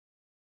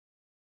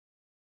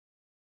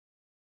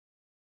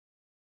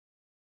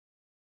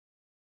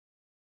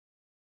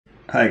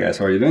Hi guys,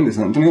 how are you doing? This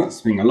is Antonio.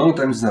 It's been a long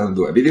time since I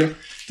do a video.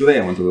 Today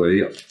I want to do a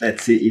video.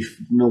 Let's see if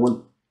no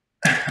one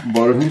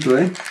bothers me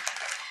today.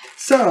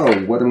 So,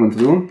 what I'm going to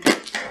do,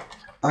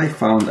 I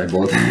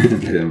bought, I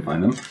didn't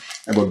find them.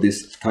 I bought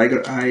these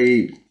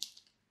Tigereye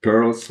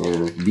pearls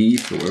or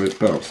beads or whatever,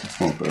 pearls,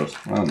 small pearls,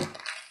 I don't know,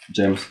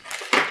 gems.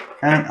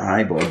 And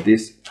I bought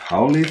this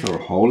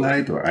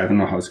Howlite or I don't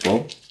know how it's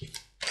called.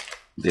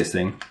 This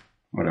thing,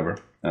 whatever,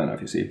 I don't know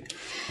if you see it.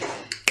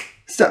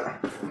 So,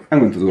 I'm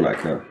going to do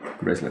like a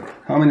bracelet.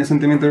 How many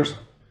centimeters?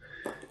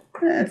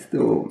 Let's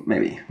do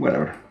maybe,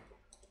 whatever.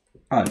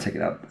 I'll check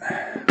it out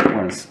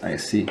once I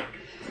see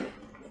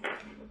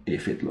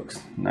if it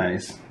looks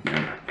nice.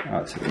 Yeah,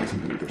 I'll check the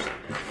centimeters.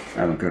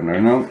 I don't care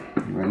right now.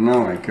 Right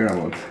now I care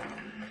about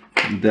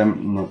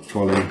them not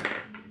falling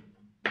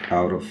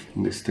out of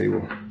this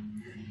table.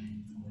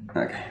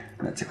 Okay,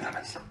 let's see what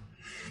happens.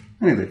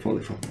 And if they fall,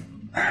 they fall.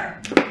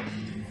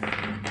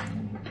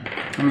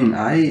 I mean,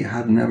 I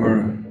have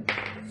never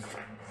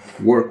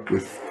worked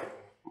with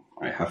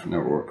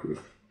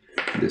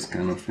this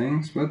kind of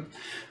things, but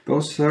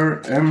those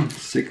are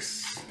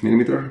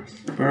 6mm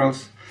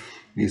pearls.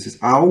 This is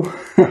ow,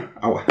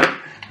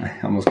 I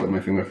almost got my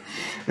finger.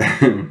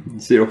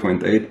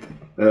 0.8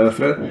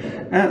 thread,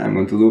 and I'm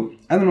going to do,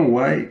 I don't know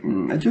why,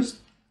 I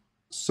just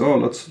saw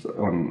lots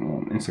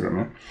on Instagram,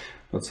 yeah?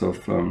 Lots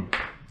of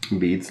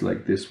beads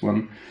like this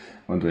one.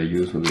 What do I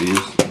use?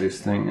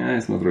 This thing.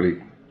 It's not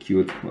really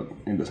cute, but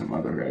it doesn't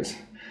matter, guys.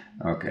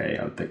 Okay,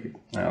 I'll take it.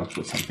 I'll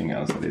put something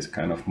else that is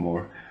kind of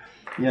more.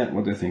 Yeah,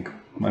 what do you think?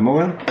 My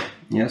mobile?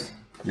 Yes,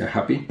 you're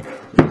happy.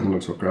 It doesn't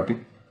look so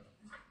crappy.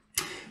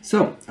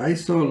 So I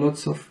saw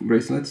lots of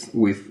bracelets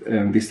with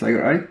this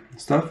Tigereye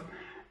stuff,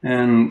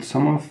 and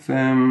some of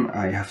them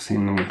I have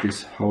seen them with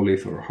this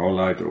Howlite or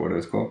whatever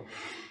it's called.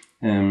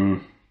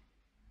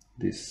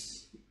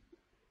 This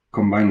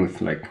combined with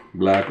like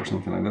black or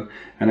something like that.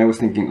 And I was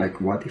thinking, like,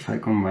 what if I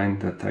combine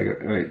the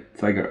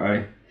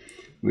Tigereye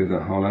with the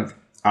Howlite?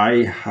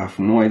 I have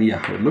no idea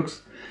how it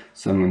looks,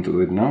 so I'm going to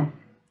do it now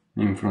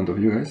in front of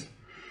you guys.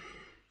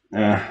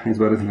 It's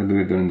better if I do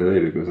it during the day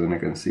because then I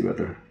can see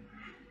better,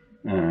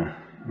 and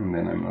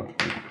then I'm not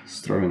like,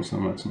 struggling so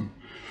much in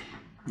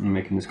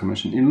making this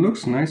connection. It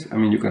looks nice. I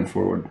mean, you can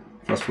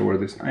fast forward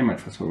this. I might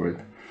fast forward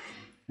it,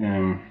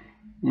 and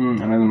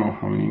I don't know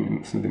how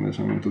many centimeters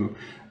I'm going to do.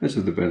 It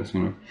just depends,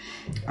 you know.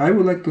 I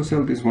would like to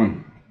sell this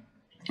one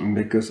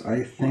because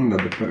I think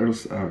that the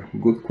pearls are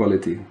good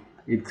quality.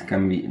 It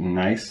can be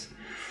nice.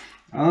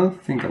 I'll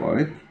think about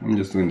it. I'm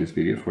just doing this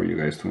video for you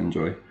guys to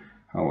enjoy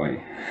how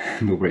I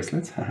do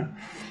bracelets.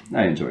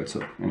 I enjoy it.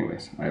 So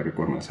anyways, I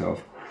record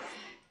myself,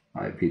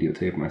 I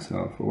videotape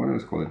myself, or what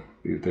else call it?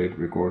 Videotape,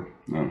 record.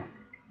 No,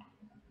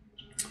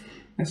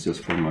 it's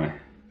just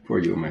for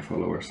you, my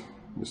followers,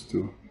 just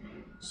to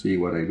see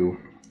what I do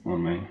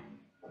on my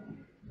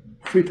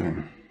free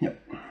time. Yep,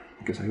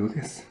 because I do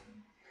this.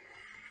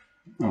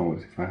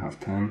 Always, if I have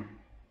time,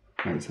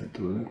 I decide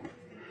to do that.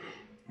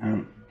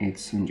 And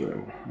it's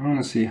enjoyable. I want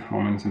to see how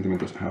many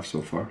centimeters I have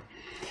so far,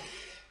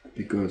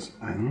 because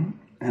I don't know,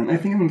 and I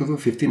think I'm going to do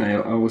 15.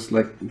 I was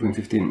like doing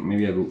 15,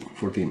 maybe I do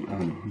 14, I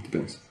don't know, it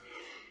depends.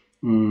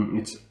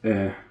 It's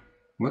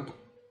what?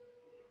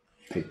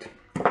 8.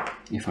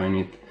 If I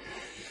need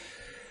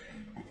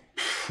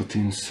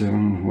 14,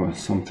 7, well,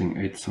 something,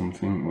 8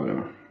 something,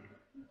 whatever.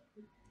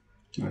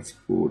 Let's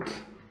put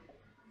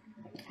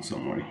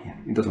somewhere here.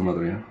 It doesn't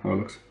matter, yeah, how it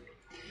looks.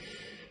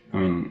 I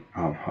mean,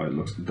 how it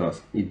looks,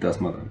 it does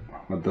matter.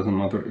 What doesn't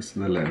matter is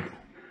the length,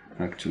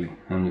 actually.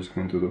 I'm just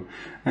going to do,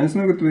 and it's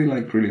not going to be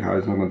like really hard,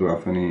 it's not going to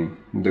have any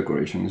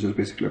decoration, it's just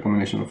basically a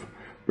combination of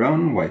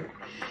brown and white.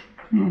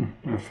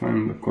 I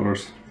find the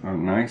colors are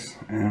nice,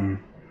 and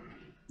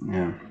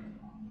yeah.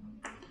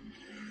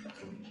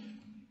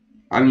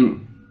 I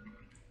mean,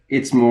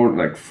 it's more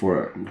like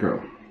for a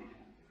girl.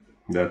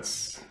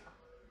 That's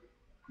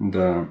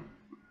the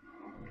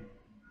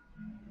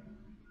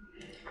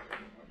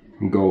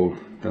goal,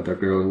 that a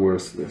girl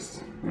wears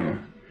this, yeah,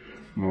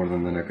 more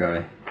than a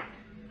guy.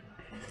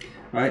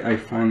 I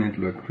find it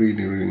look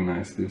really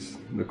nice, the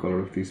color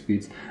of these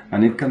beads,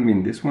 and it can be,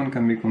 this one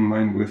can be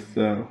combined with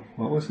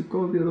what was it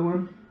called, the other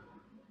one?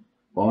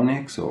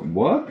 Onyx or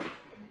what?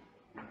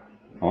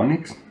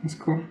 Onyx, it's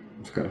cool.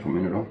 It's kind of a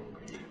mineral.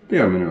 They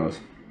are minerals,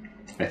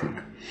 I think.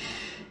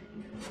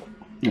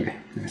 Okay,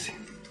 let me see.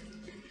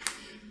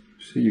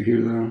 So you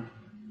hear the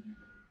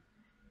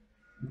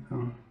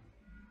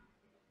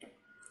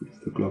it's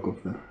the clock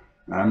of the.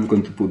 I'm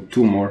going to put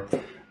 2 more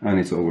and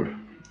it's over,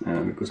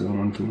 because I don't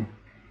want to,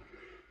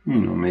 you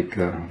know, make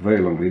a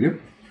very long video.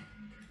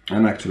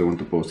 And actually want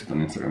to post it on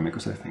Instagram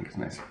because I think it's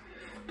nice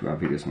to have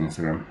videos on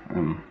Instagram.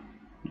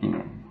 You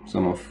know,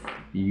 some of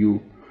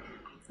you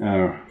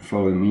are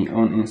following me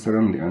on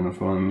Instagram, they are not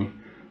following me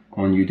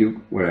on YouTube,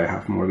 where I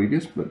have more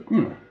videos, but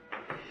you know,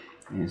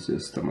 it's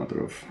just a matter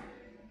of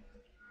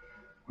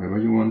whatever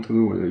you want to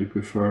do, whether you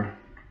prefer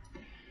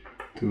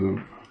to do.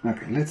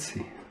 Okay, let's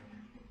see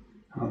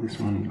how this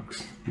one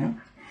looks. Yeah,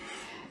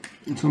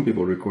 and some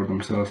people record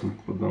themselves and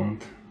people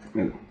don't.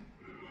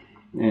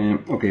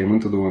 Okay, I'm going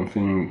to do one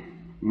thing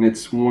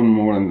it's one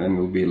more and then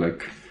it'll be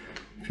like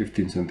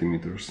 15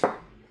 centimeters.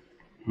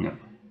 No.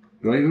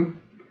 Do I do?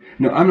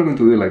 No, I'm not going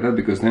to do it like that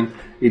because then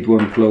it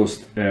won't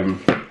close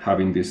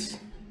having this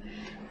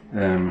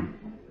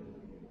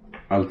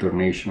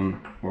alternation,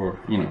 or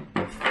you know,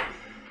 of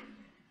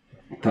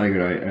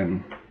Tigereye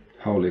and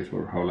Howlite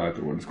or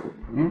what it's called.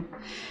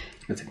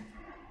 Let's see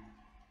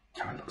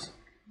how it looks.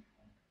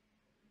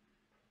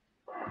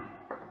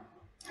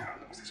 How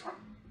it looks, this one.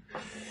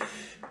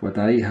 What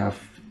I have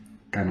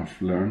kind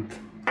of learned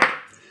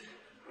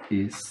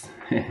is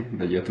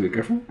that you have to be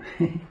careful.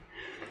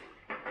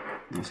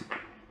 Let's see.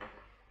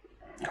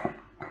 Come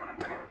on,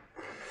 Antonio.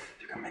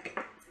 You can make it.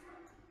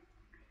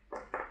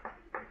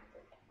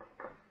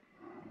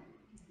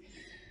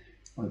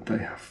 What I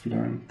have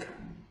learned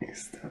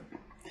is that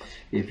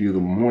if you do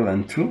more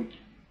than 2,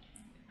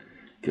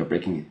 you're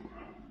breaking it.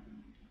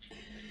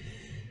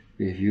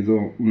 If you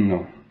do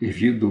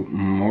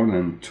more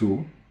than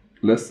 2,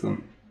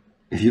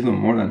 if you do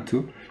more than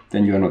 2,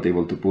 then you are not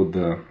able to put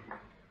the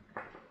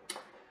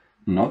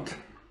knot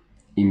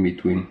in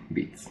between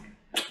beads,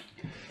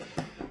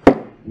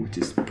 which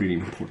is pretty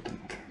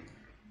important.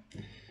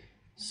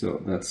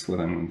 So that's what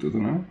I'm going to do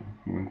now.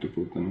 I'm going to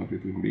put the knot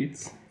between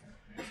beads,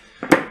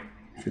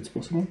 if it's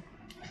possible.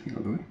 I think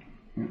I'll do it.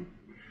 Yeah.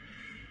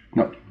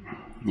 No,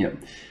 yeah.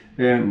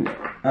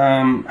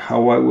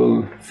 How I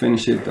will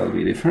finish it, that'll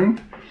be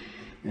different.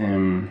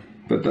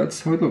 But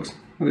that's how it looks.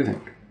 What do you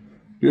think?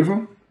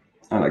 Beautiful?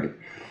 I like it.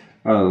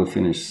 I'll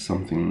finish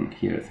something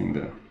here. I think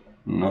the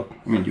knot,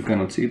 I mean, you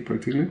cannot see it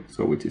practically,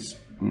 so which is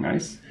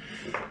nice.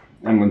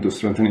 I'm going to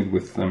strengthen it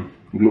with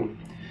glue,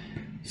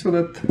 so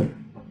that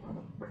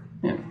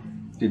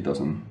it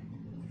doesn't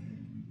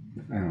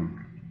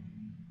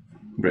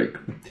break.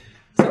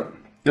 So,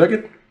 you like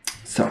it?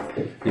 So,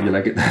 if you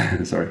like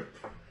it, sorry.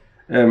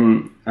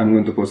 I'm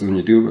going to post it on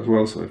YouTube as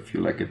well, so if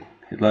you like it,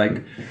 hit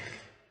like,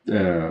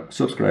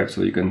 subscribe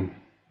so you can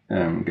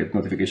get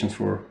notifications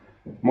for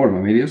more of my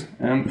videos,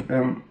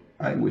 and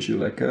I wish you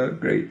like a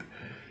great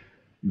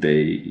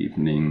day,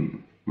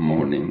 evening,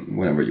 morning,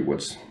 whenever you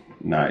watch,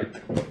 night,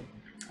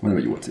 whenever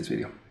you watch this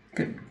video.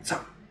 Okay, so,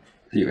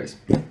 see you guys.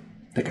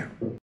 Take care.